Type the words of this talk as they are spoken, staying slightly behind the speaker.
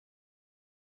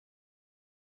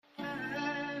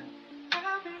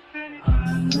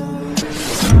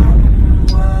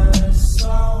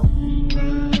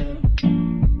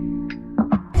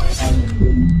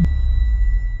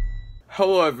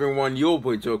Hello everyone, your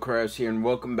boy DylCraftZ here, and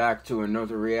welcome back to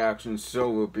another reaction. So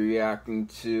we'll be reacting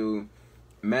to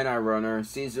Meta Runner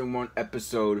Season 1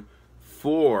 Episode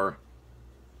 4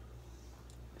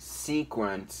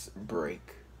 Sequence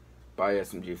Break by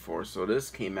SMG4. So this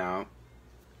came out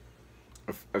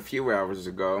a few hours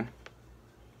ago,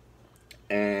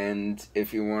 and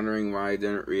if you're wondering why I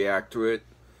didn't react to it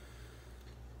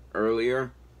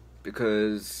earlier,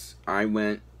 because I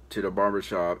went to the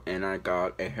barbershop and I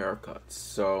got a haircut.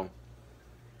 So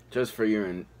just for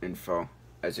your info,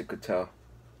 as you could tell,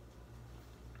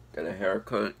 got a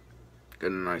haircut,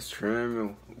 got a nice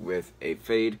trim with a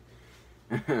fade.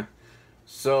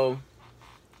 So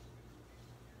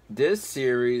this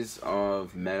series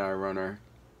of Meta Runner,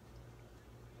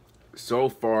 so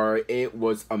far it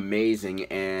was amazing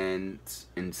and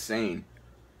insane.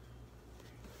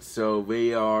 So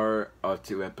we are up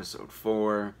to episode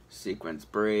 4, Sequence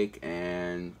Break,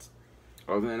 and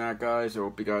other than that, guys, I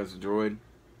hope you guys enjoyed.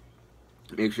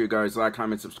 Make sure you guys like,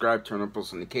 comment, subscribe, turn on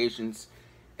post notifications,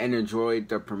 and enjoy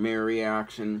the premiere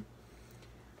reaction.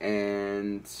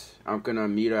 And I'm gonna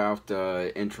mute out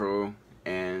the intro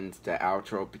and the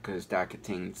outro because that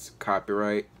contains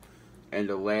copyright. And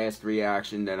the last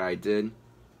reaction that I did,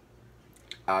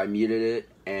 I muted it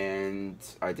and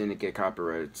I didn't get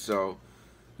copyrighted. So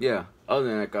yeah, other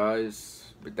than that,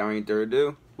 guys, without any further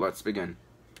ado, let's begin.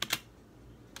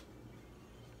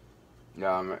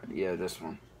 Yeah, this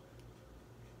one.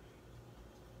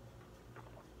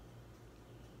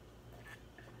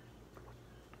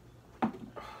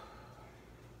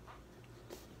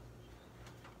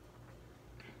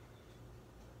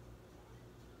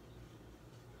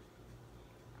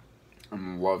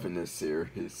 I'm loving this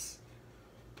series.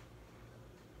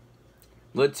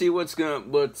 Let's see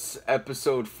what's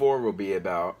episode 4 will be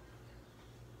about.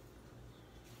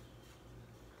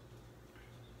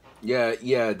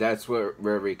 Yeah, that's where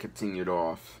we continued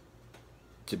off.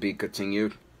 To be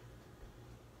continued.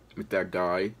 With that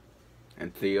guy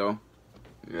and Theo.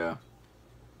 Yeah.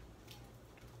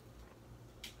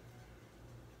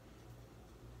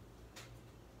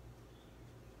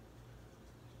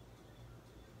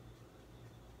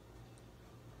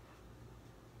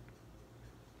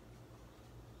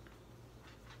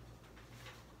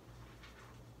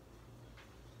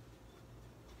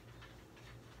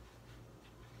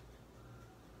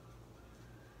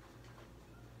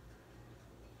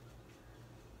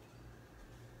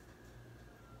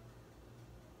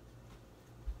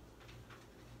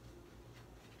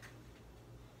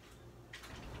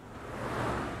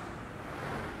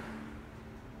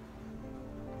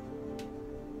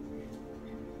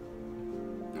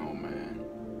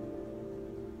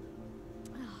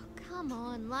 Come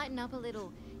on, lighten up a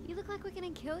little. You look like we're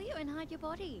gonna kill you and hide your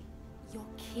body. You're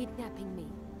kidnapping me.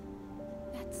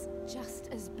 That's just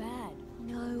as bad.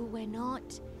 No, we're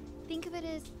not. Think of it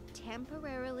as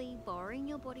temporarily borrowing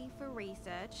your body for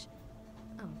research.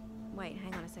 Oh, wait,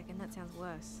 hang on a second, that sounds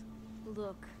worse.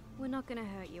 Look, we're not gonna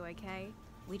hurt you, okay?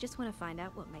 We just want to find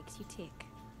out what makes you tick.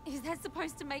 Is that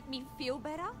supposed to make me feel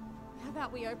better? How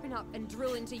about we open up and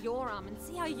drill into your arm and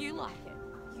see how you like it?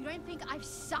 You don't think I've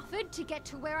suffered to get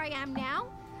to where I am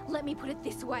now? Let me put it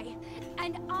this way.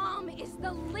 An arm is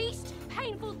the least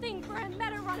painful thing for a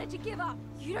Meta Runner to give up.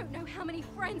 You don't know how many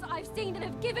friends I've seen that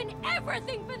have given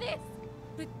everything for this.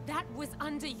 But that was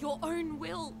under your own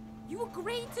will. You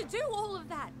agreed to do all of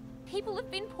that. People have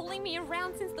been pulling me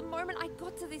around since the moment I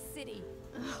got to this city.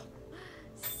 Ugh.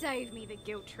 Save me the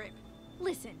guilt trip.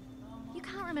 Listen, you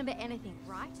can't remember anything,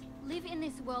 right? Live in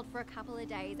this world for a couple of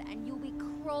days and you'll be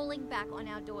crawling back on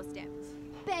our doorstep,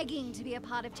 begging to be a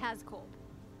part of TazCorp.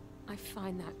 I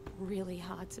find that really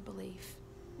hard to believe.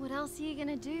 What else are you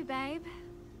gonna do, babe?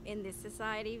 In this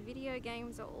society, video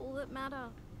games are all that matter.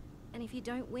 And if you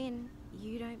don't win,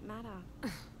 you don't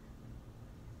matter.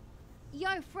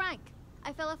 Yo, Frank!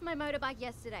 I fell off my motorbike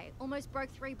yesterday, almost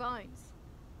broke 3 bones.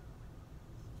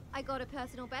 I got a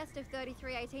personal best of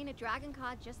 33.18 at Dragon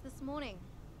Card just this morning.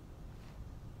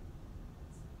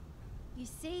 You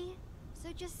see?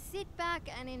 So just sit back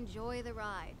and enjoy the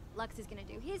ride. Lux is gonna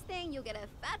do his thing, you'll get a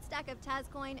fat stack of Taz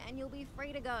coin, and you'll be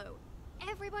free to go.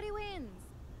 Everybody wins.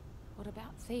 What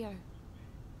about Theo?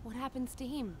 What happens to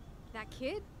him? That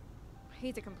kid?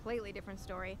 He's a completely different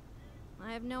story.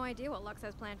 I have no idea what Lux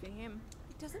has planned for him.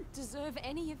 He doesn't deserve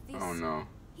any of this. Oh no.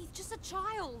 He's just a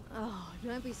child. Oh,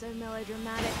 don't be so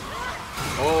melodramatic.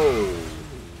 Oh.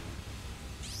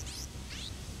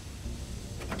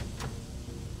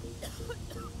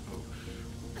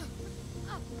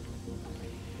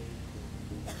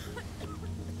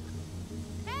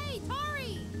 Hey,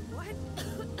 Tori! What?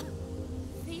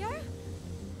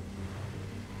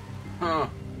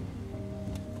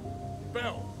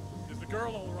 Belle, is the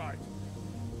girl all right?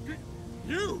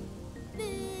 You!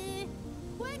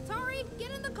 Quick, Tori,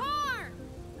 get in the car!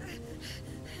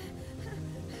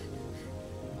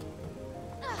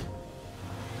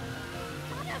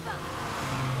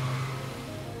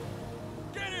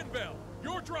 Get in, Belle!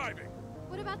 You're driving!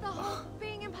 What about the whole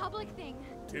being in public thing?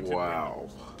 Tips Wow.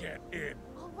 and get in.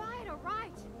 All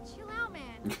right. Chill out,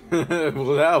 man.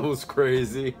 Well, that was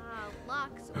crazy.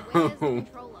 Lux, where's the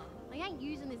controller? I ain't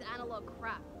using this analog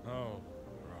crap. Oh,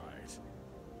 right.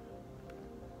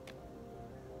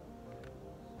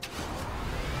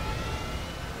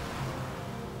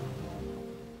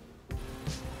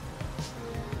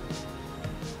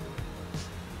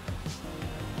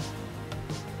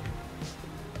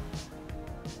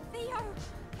 Theo,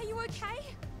 are you okay?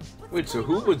 What's Wait, so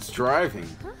going who on? was driving?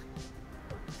 Huh?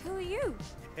 Who are you?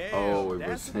 Oh, it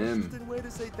that's was an him. interesting way to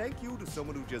say thank you to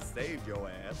someone who just saved your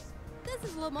ass.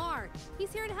 This is Lamar.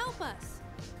 He's here to help us.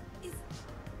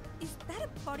 Is that a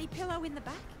body pillow in the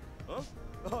back? Huh?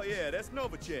 Oh yeah, that's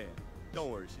Nova Chan. Don't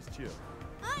worry, she's chill.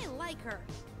 I like her.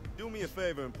 Do me a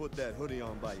favor and put that hoodie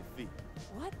on by your feet.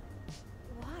 What?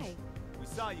 Why? We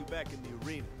saw you back in the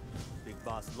arena. Big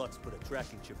Boss Lux put a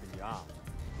tracking chip in your eye.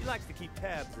 He likes to keep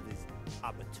tabs of his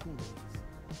opportunities.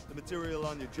 The material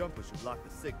on your jumper should block the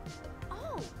signal.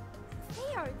 Oh,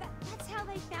 Theo, that's how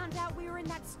they found out we were in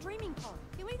that streaming pod.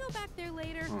 Can we go back there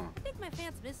later? Huh. I think my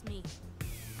fans miss me.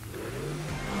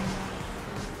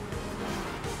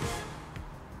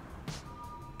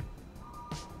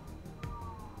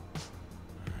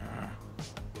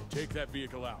 Take that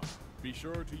vehicle out. Be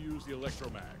sure to use the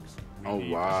electromags. We Oh,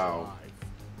 need wow.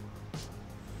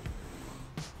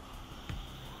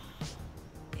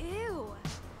 them alive. Ew.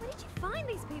 Where did you find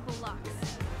these people, Lux?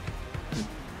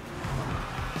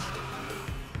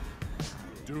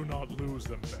 Do not lose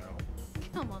them, Belle.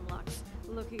 Come on, Lux.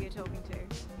 Look who you're talking to.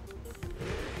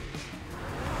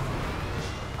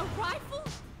 A rifle?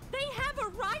 They have a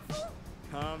rifle?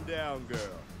 Calm down,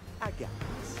 girl. I got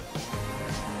this.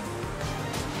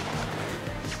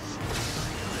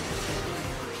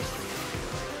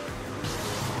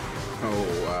 Oh,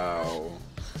 wow.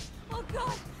 Oh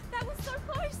God, that was so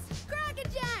close.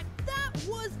 Crackerjack! That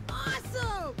was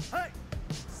awesome! Hey!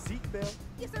 Seatbelt.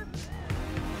 Yes, sir.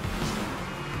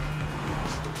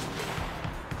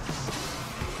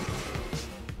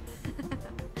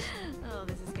 Oh,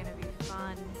 this is gonna be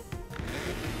fun.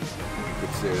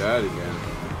 Could say that again.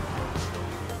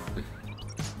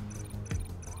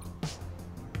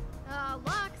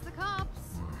 Lux, the cops.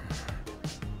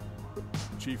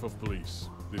 Chief of Police,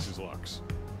 this is Lux.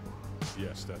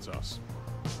 Yes, that's us.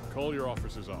 Call your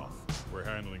officers off. We're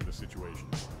handling the situation.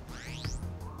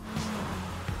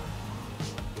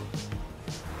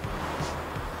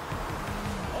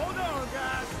 Hold on,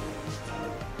 guys.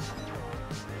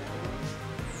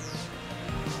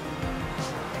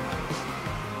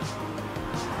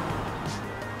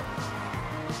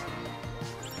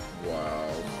 Wow.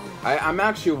 I'm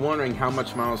actually wondering how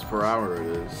much miles per hour it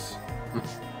is.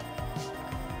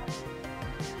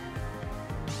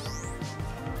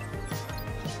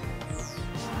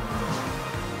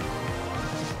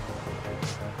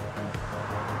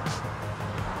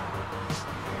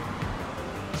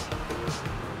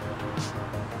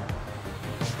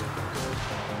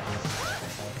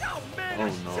 Oh man, Oh, I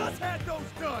no. just had those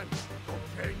done.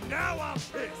 Okay, now I'm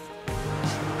pissed.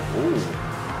 Ooh.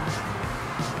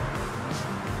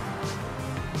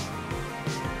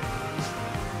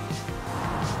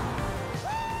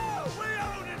 Woo! We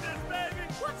owning this, baby.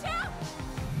 Watch out!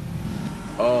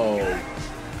 Oh.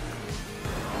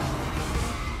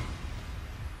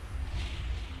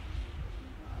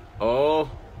 Oh.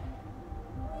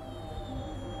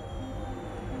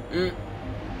 Mm.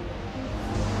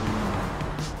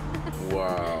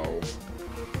 Wow.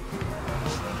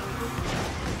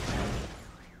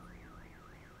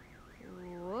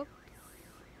 Whoops.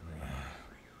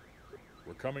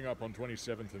 We're coming up on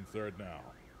 27th and 3rd now.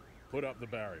 Put up the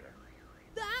barrier.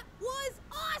 That was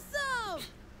awesome!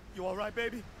 You all right,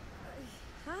 baby?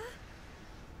 Huh?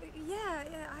 Yeah,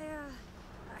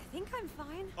 I think I'm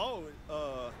fine. Oh,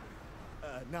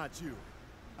 not you.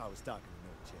 I was talking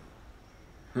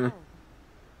to Nova Chan.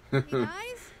 Hey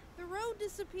guys, the road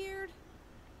disappeared.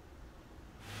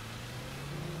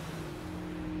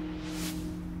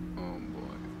 Oh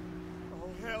boy. Oh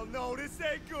hell no, this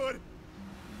ain't good.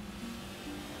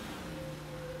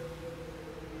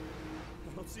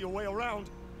 I don't see a way around.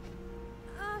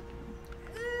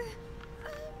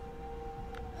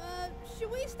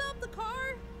 Should we stop the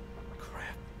car?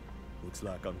 Crap. Looks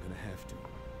like I'm gonna have to.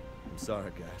 I'm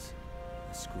sorry, guys.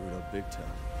 I screwed up big time.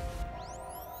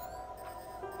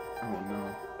 Oh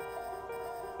no.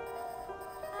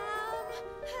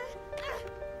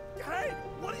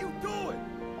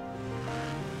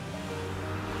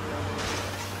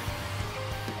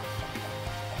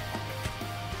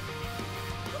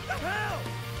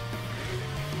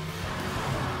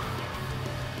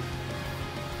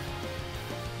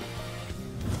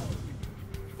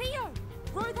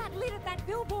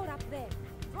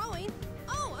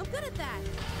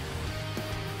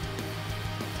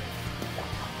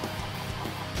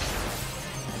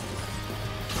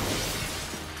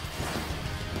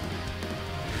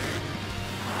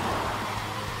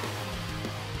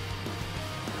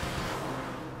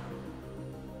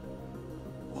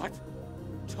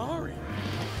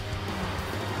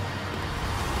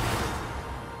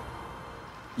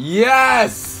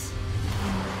 Yes!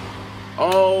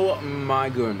 Oh my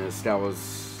goodness, that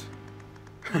was...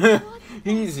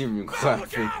 He's even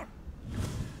clapping.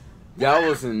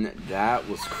 That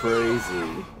was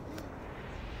crazy.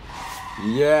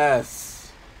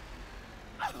 Yes!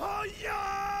 Oh,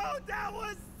 yo! That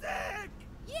was sick!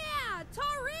 Yeah,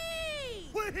 Tori!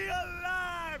 We're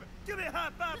alive! Give me a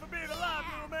high five for being alive,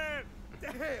 little man!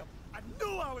 Damn! I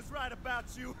knew I was right about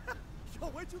you! Yo,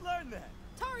 where'd you learn that?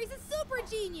 Tori's a super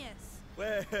genius!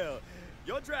 Well,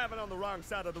 you're driving on the wrong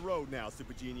side of the road now,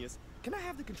 Super Genius. Can I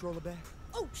have the controller back?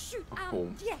 Oh, shoot. Oh.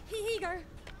 Yeah, here you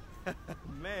go.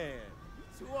 Man, you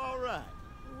two all right.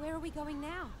 Where are we going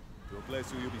now? To a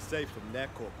place where you'll be safe from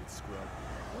that corporate scrub.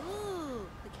 Ooh,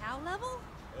 the cow level?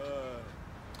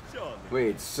 Surely.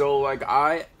 Wait, so like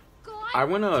I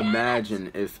want to damn it!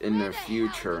 imagine if in Where the hell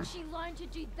future, did she learn to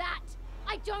do that?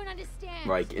 I don't understand.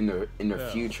 like in the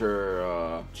Yeah.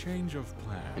 future, Change of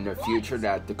plan. in the future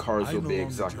that the cars I will no be longer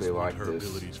exactly just want like her this.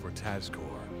 abilities for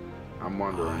Tazcor. I'm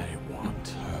wondering. I want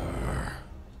her.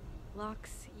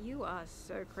 Lux, you are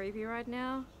so creepy right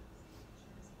now.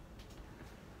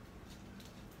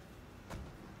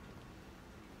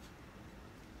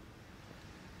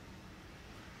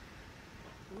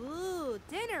 Ooh,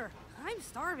 dinner. I'm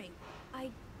starving. I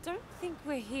don't think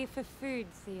we're here for food,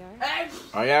 Theo.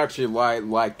 I actually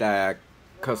like that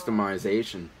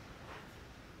customization.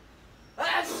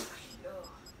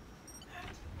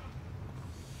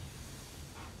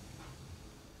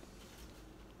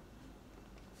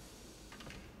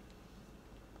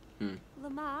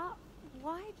 Lamar,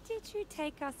 why did you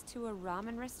take us to a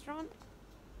ramen restaurant?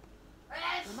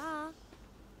 Lamar?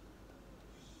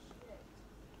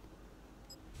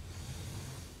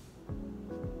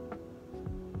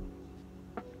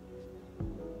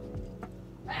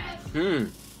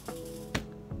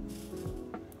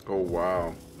 Oh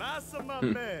wow. Massa, my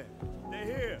man. They're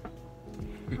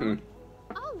here.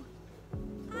 Oh,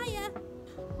 hiya.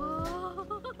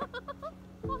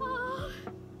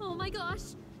 Oh my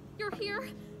gosh, you're here.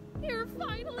 You're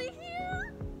finally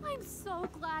here. I'm so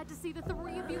glad to see the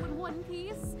three of you in one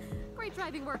piece. Great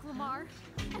driving work, Lamar.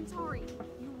 And Tori,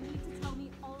 you need to tell me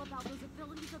all about those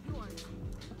abilities of yours.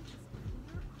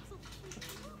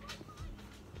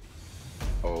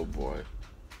 Oh boy.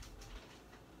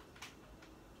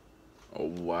 Oh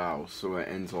wow, so it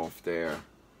ends off there.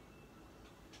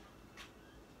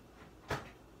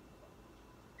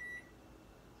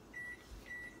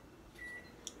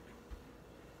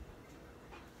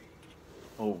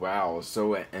 Oh wow,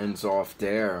 so it ends off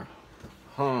there.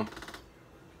 Huh.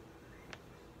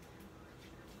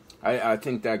 I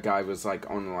think that guy was like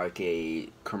on like a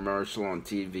commercial on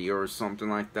TV or something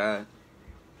like that.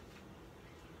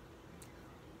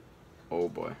 Oh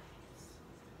boy.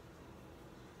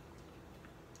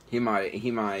 He might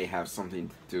have something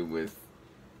to do with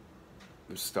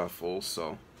stuff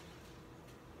also.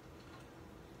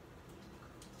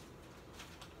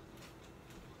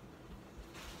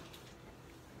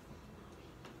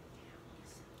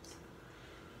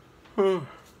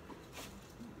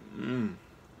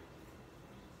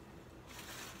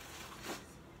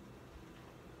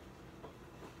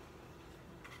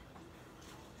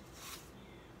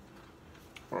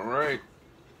 Alright.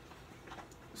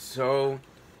 So,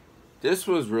 this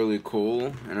was really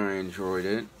cool, and I enjoyed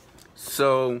it.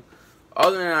 So,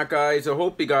 other than that, guys, I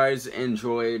hope you guys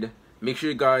enjoyed. Make sure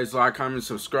you guys like, comment,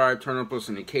 subscribe, turn on post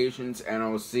notifications, and I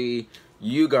will see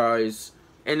you guys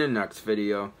in the next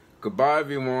video. Goodbye,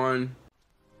 everyone.